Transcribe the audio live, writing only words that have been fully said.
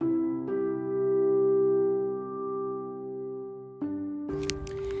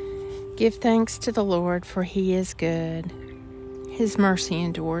Give thanks to the Lord, for he is good. His mercy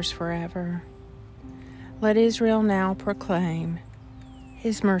endures forever. Let Israel now proclaim,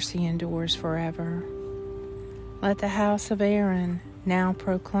 his mercy endures forever. Let the house of Aaron now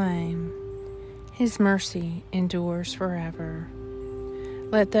proclaim, his mercy endures forever.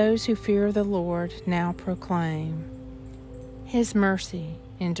 Let those who fear the Lord now proclaim, his mercy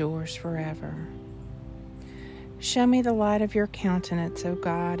endures forever. Show me the light of your countenance, O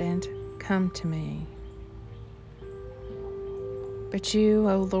God, and come to me. But you,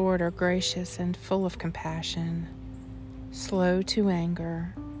 O Lord, are gracious and full of compassion, slow to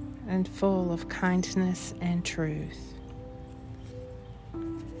anger, and full of kindness and truth.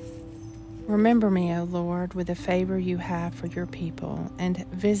 Remember me, O Lord, with the favor you have for your people, and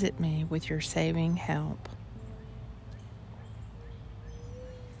visit me with your saving help.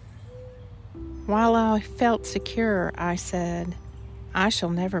 While I felt secure, I said, I shall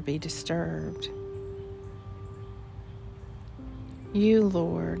never be disturbed. You,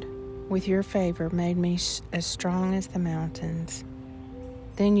 Lord, with your favor made me as strong as the mountains.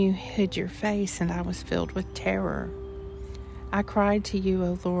 Then you hid your face, and I was filled with terror. I cried to you,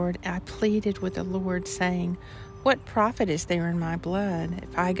 O Lord. I pleaded with the Lord, saying, what profit is there in my blood?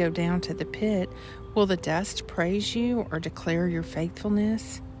 If I go down to the pit, will the dust praise you or declare your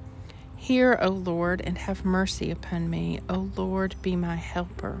faithfulness? Hear, O Lord, and have mercy upon me. O Lord, be my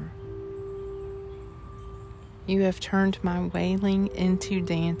helper. You have turned my wailing into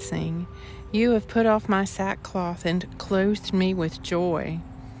dancing. You have put off my sackcloth and clothed me with joy.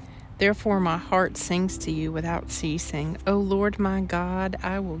 Therefore my heart sings to you without ceasing. O Lord my God,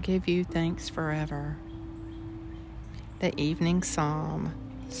 I will give you thanks forever. The Evening Psalm,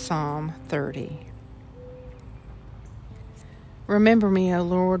 Psalm 30. Remember me, O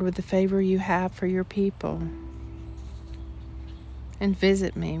Lord, with the favor you have for your people, and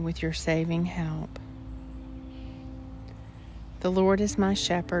visit me with your saving help. The Lord is my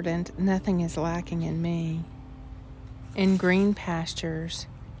shepherd, and nothing is lacking in me. In green pastures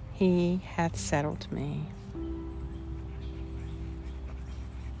he hath settled me.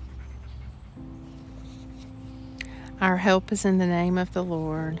 Our help is in the name of the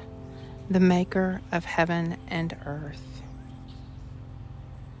Lord, the maker of heaven and earth.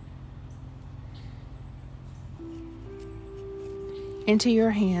 Into your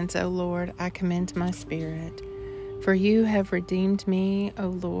hands, O Lord, I commend my spirit. For you have redeemed me, O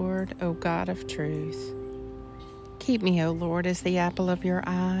Lord, O God of truth. Keep me, O Lord, as the apple of your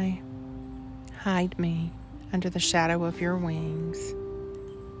eye. Hide me under the shadow of your wings.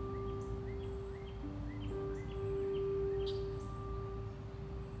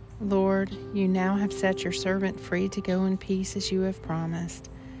 Lord, you now have set your servant free to go in peace as you have promised.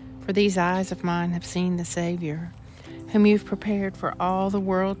 For these eyes of mine have seen the Savior, whom you've prepared for all the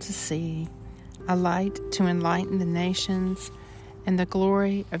world to see, a light to enlighten the nations, and the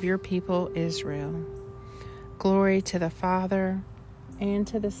glory of your people Israel. Glory to the Father, and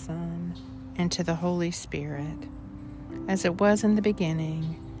to the Son, and to the Holy Spirit, as it was in the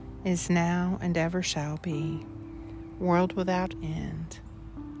beginning, is now, and ever shall be, world without end.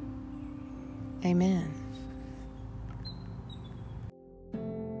 Amen.